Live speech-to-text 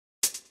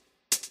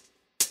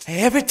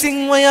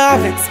Everything we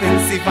have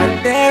expensive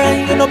and there,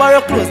 and you know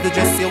borrow clothes the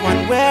dress you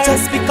want wear.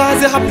 Just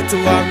because you're happy to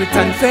have it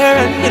and fair,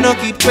 and you know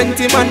keep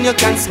 20 man you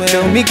can swear.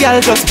 Tell me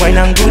girl just wine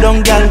and good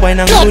on girl,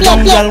 wine and good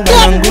on girl,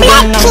 wine and good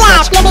on and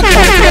touch. Time and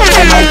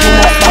too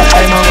much back,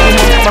 time and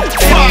too much back,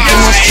 time and too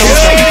much down.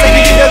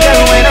 Girl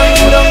wine and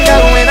good on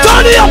girl, wine and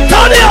turn it up,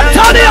 turn it up,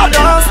 turn it up.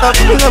 Don't stop,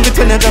 you love it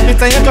when you drop it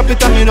and you drop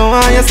it and you know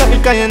why you stop it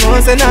 'cause you know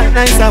it's not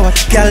nice to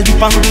watch. Girl dip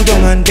and good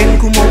on and then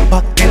come up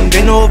back, then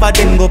bend over,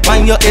 then go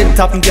on your head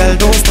top. Girl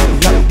don't stop.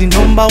 Lock the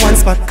number one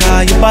spot,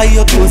 car you buy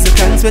your clothes, you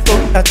can't sweat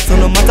up that. So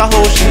no matter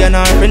how she and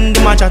her friend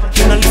them a chat,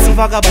 you no listen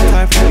vagabond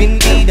her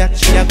flipping idiot.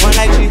 She a gone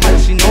like she hot,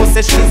 she know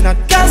say she's not.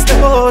 Girl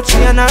step out,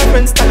 she and her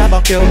friends stand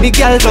about you. Me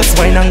girl just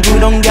wine and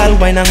good on girl,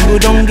 wine and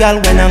good on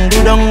girl, wine and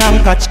good on and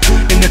catch.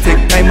 Then you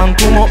take time and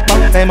come up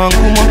back, time and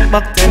come up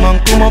back, time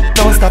and come up.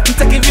 Don't stop, you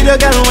take a video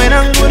girl, wine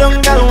and good on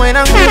girl, wine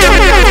and good on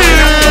girl,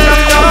 wine and good on.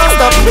 Don't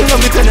stop, you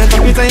love it when you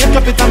drop it and you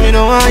drop it and you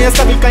know why you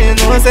stop it 'cause you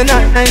know say not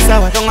nice to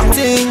watch. Don't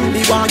sing,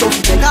 me want you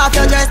to take off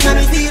your dress, let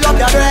me feel up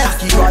your breast.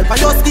 Keep roll for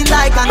your skin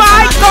like an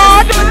my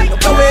God.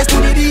 Up your waist to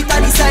the beat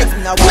and the sides.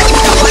 Now what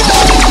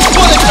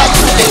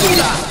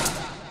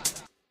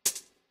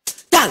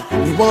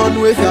me want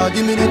with ya,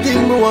 give me the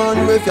thing. Me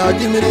want with ya,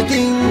 give me the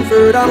thing.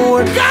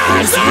 Furthermore,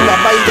 you see you a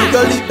bite the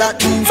girl if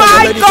that means so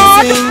you're ready to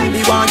sing.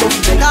 Me want you to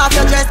take off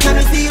your dress, let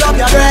me feel up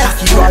your breast.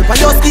 Keep roll for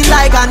your skin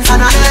like an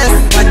ananas.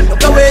 When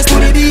up your waist to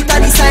the beat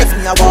and the sides.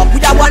 Me a walk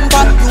with a one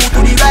back, you to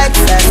the right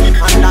side.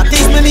 And that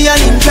takes me an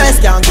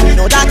interest. Can't give me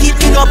no that keep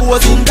me up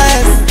was in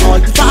best. All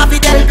the happy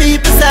tell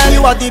people say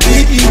you are the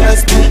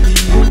B-E-S-T-E.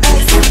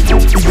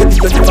 Baby,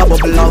 you never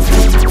bubble off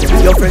me.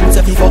 Your friends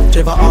say fi fuck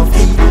Trevor off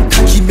me.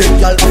 He make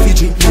y'all off he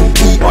drink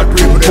me. I'll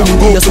bring them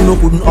go. So no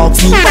couldn't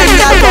ask me. When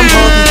y'all come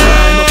out the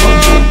time I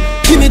come home.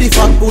 Give me the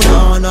fat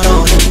banana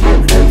around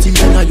me. Till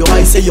you know your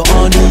eyes say you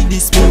honey.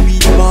 This me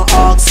with my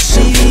ox.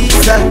 She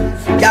said,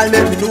 y'all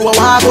make me know what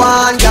I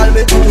want. Y'all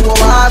make me know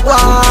what I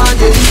want.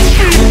 Yeah.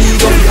 You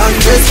need up the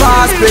undress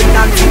fast.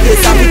 Pregnant to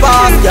this and me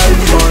fast. Y'all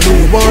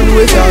me want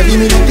with ya. Give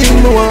me the thing.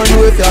 Me want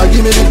with ya.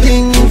 Give me the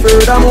thing.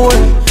 Furthermore,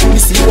 me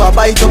see you a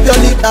bite up your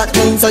lip. That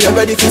means so you're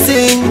ready to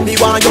sing. Me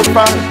want your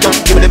part.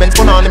 Give me the Benz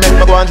on the make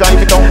me go and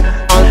drive it down.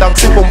 All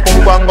taxi pum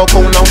pum go and go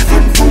cool now.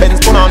 Benz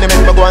on the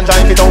make me go and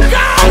drive it down.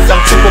 All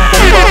taxi pum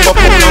pum go and go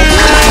cool now.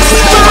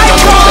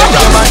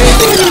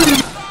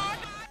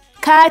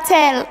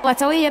 Cartel, what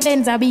a way your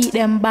Benz a beat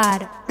them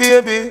bad.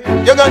 Baby,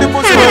 you got the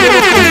pussy when you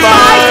looking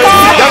bad.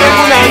 You got the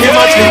punani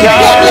match the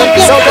yard.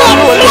 So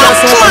come roll in a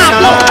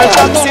superstar.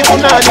 Taxi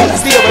punani,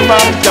 stay with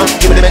back.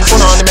 Give me the Benz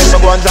on the make me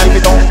go and drive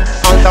it down.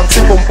 All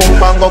taxi pum pum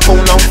go and go cool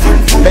now.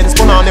 Benz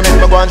on the make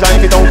me go and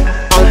drive it down.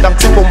 All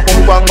taxi pum pum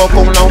go and go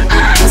cool now.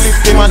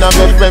 50 man a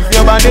rev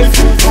your body.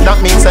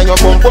 That means that you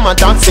come from a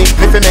taxi.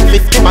 If you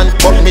make 50 man,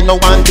 but me no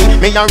want it.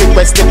 Me a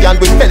request if you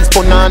with Benz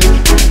punani.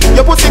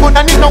 Your pussy good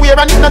and it no wear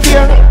and it not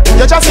tear.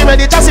 You just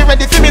ready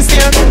for me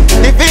steer.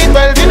 The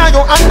V12 inna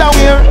your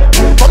underwear.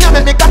 Come here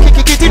make me cocky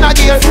kick it inna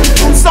gear.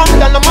 Some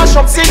girl no mash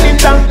up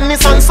cylinder.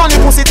 Nissan Sunny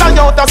pussy tie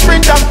out a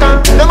Sprinter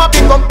car. Them a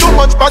pick up too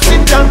much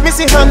passenger.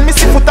 Missy hand,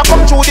 missy foot a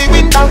come through the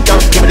window.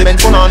 Give me the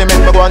Benz on the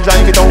make me go and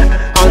drive it down.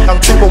 All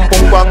taxi pum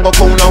pum go and go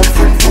cool now.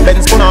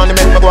 Benz on the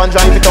make me go and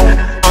drive it down.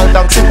 All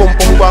taxi pum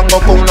pum go and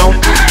go cool now.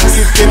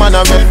 50 man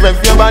a rev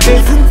your body.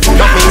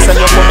 That means that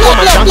you come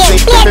from a taxi.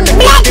 If you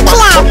make 50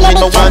 man, but me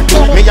no want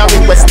it. Me a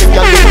request if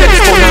you with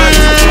Benz on.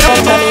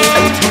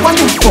 You want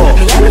him for?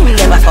 Me and him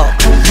never fuck.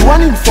 You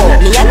want him for?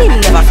 Me and him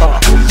never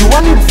fuck. You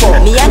want him for?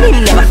 Me and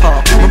him never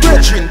fuck. My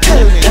brethren,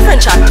 tell me. Your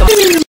friend chat to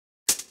me.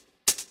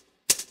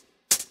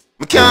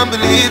 I can't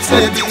believe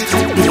it.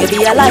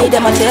 Baby, I lie,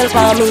 them a tell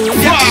for me.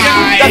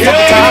 That's what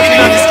I'm talking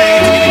on the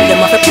street.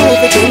 Them a fi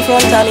prove it in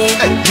front of me.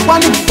 You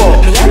want him for?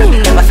 Me and him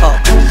never fuck.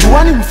 You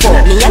want him for?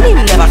 Me and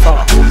him never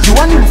fuck. You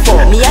want him for?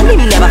 Me and him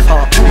never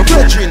fuck. My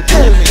brethren,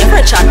 tell me. Your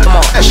friend chat too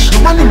much.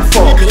 You want him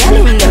for? Me and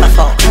him never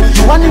fuck.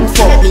 You want him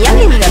for? Me and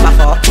him never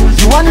fuck.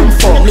 You want him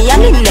for? Me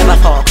and him never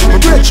fuck.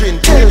 My brethren,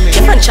 tell me.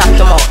 Your friend chat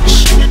too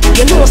much.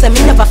 You know say me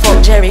never fuck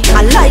Jerry.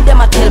 I lie, them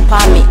a tell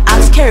for me.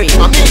 Ask Kerry.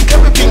 I make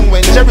everything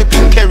when Jerry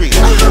Pink carry.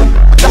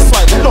 That's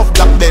why I love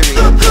Blackberry.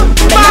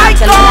 My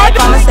God!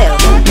 For myself.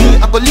 Me,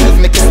 I believe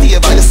make you stay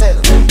by yourself.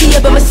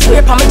 Baby, me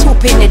swear for me two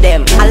penny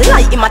them. I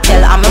lie him a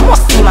tell and me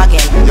must see him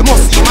again. You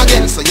must see him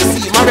again, so you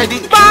see him already.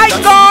 My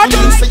God!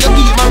 Means so you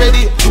give him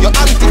already. Your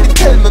auntie did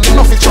tell me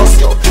nothing trust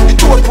you. The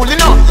door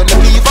pulling up, you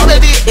leave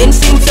already. Then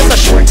since you're so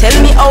sure, tell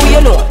me how you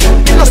know.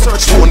 You no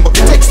search phone, but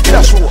the text did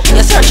a show.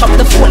 You search up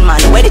the phone,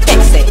 man. Where the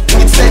text say?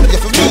 It said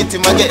if you meet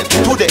him again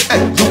today,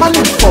 you want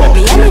him for?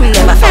 Me and him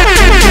never fuck.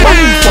 You want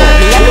him for?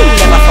 Me and him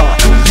never fuck.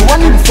 You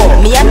want him for?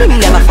 Me and him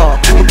never fuck.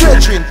 My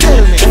brethren,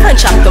 tell me. Your friend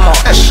chat too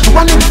much. You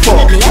want him for?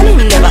 Me and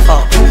him never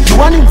fuck. You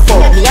want him for?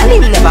 Me and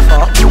him never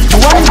fuck. You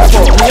want him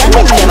for? Me and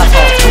him never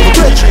fuck. My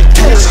brethren,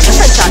 tell me. Your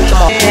friend chat too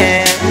much.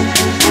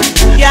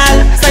 Girl,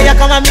 so you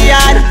come on me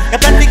yard. You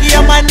plan to give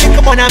your man lick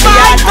up on me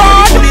yard.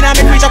 Put in on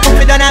me preacher, come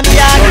fit on me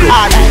yard.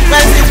 Alright,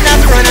 well sitting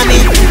in front of me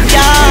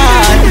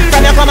yard.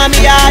 From you come on me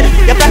yard.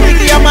 You plan to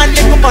give your man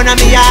lick up on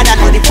me yard. I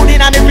know the food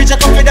in on me preacher,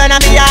 come fit on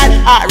me yard.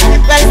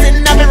 Alright, well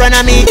run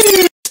on me.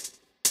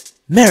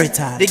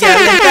 Merital. The girl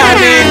them call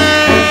me.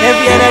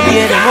 Every other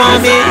day they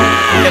want me.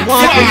 They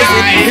want me to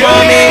sit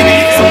before me.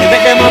 So me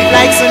make them up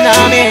like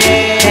tsunami.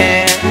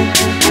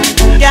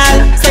 Girl,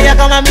 so you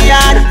come on me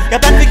yard. You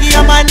plan to give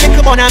your man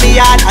little bun on me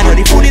yard. I know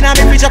the food in a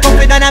me fridge, you come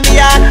with on me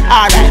yard.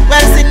 Alright,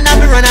 well sitting on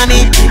me run on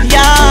me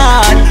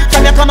yard.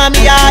 From you come on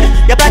me yard.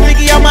 You plan to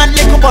give your man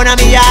little bun on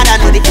me yard. I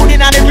know the food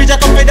in a me fridge,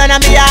 you come with on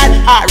me yard.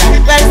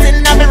 Alright, well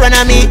sitting on me run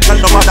on me. Tell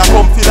no matter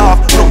come fill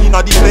off, no inna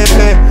the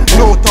play.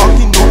 No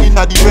talking, no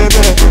inna the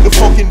baby. The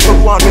fucking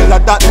drug one well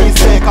like that me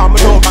say. Cause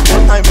me don't got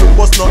no time to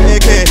bust no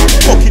AK.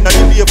 Fuck inna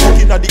the day, fuck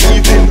inna the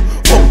evening.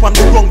 Fuck on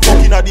the ground, fuck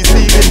inna the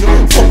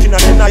ceiling. Fuck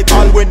inna the night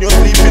all when you're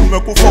sleeping.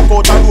 Make you fuck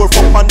out and door,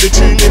 fuck on the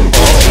chilling.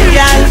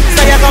 Girl,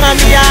 so you come on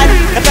me yard.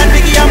 You plan to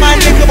give your man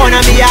little bun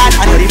on me yard.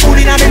 I know the food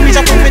in a me fridge,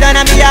 you come with on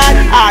me yard.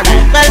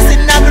 Alright, well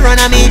sitting on me run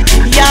on me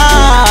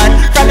yard.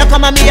 From you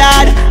come on me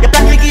yard. You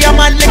plan to give your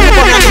man little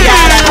bun on me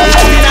yard. I know the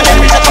food in a me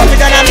fridge, you come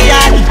with on me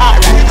yard.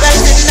 Alright, well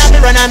sitting on me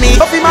run on me.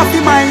 Buffy ma fi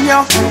mind yo,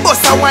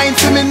 bust a wine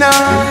to me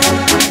now.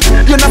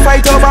 You no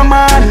fight over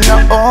man, no.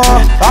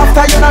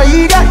 After you no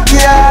eat that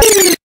girl.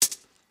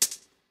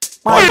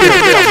 My God,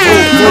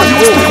 you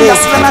used to be a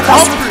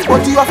slanagas,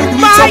 but you have to do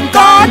it some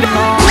time.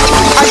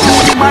 I do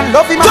the man,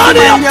 love him and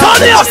mind yo.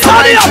 Bust a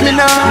wine to me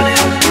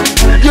now.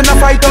 You no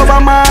fight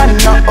over man,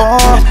 no.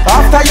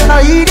 After you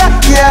no eat that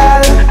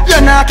girl,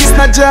 you no kiss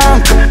no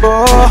junk,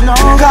 no.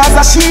 Cause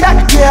I see that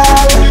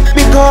girl,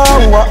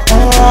 because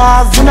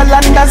you no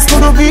landers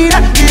could be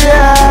that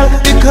girl,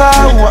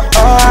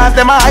 because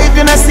them a hype,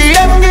 you no see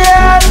them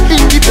girl.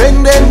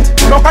 Independent,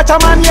 no catch a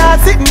man yard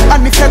sitting,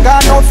 and if you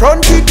gone out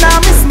front it now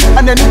missing.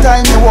 And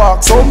anytime you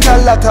walk, some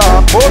girl a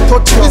talk, oh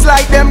touch you. It's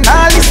like them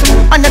nah listen,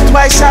 and you're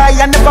twice shy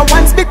and never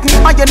once bitten.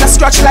 And you no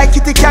scratch like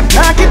kitty cat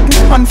nah kitten.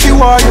 And for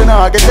war you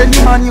nah get any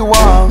man you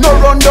want. No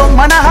run down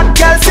man a hot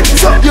girl sitting,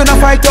 so you no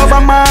fight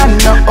over man,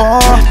 no.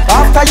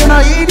 After you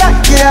no eat that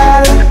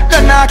girl,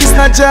 you no kiss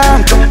no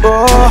junk,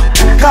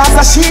 cause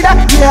I see that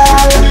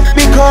girl,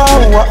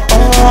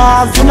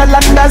 because you no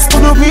landers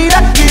could be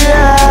that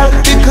girl,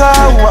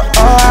 because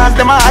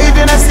them a hype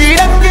you no see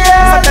that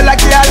girl. So tell a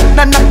girl,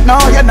 no,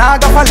 you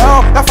nah go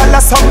follow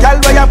some girl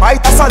where you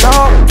bite a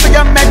solo. So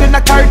you men in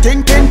a car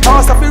thinking,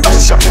 toss off the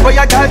rush up, where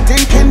you girl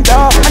thinking,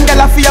 and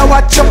girl a fear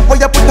watch up where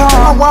you put on.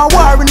 I want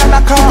war in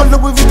a car,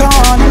 Louis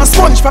Vuitton, no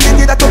sponge from the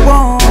day that you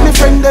want. Me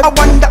friend, I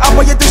wonder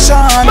how you do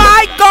shine.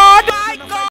 My God.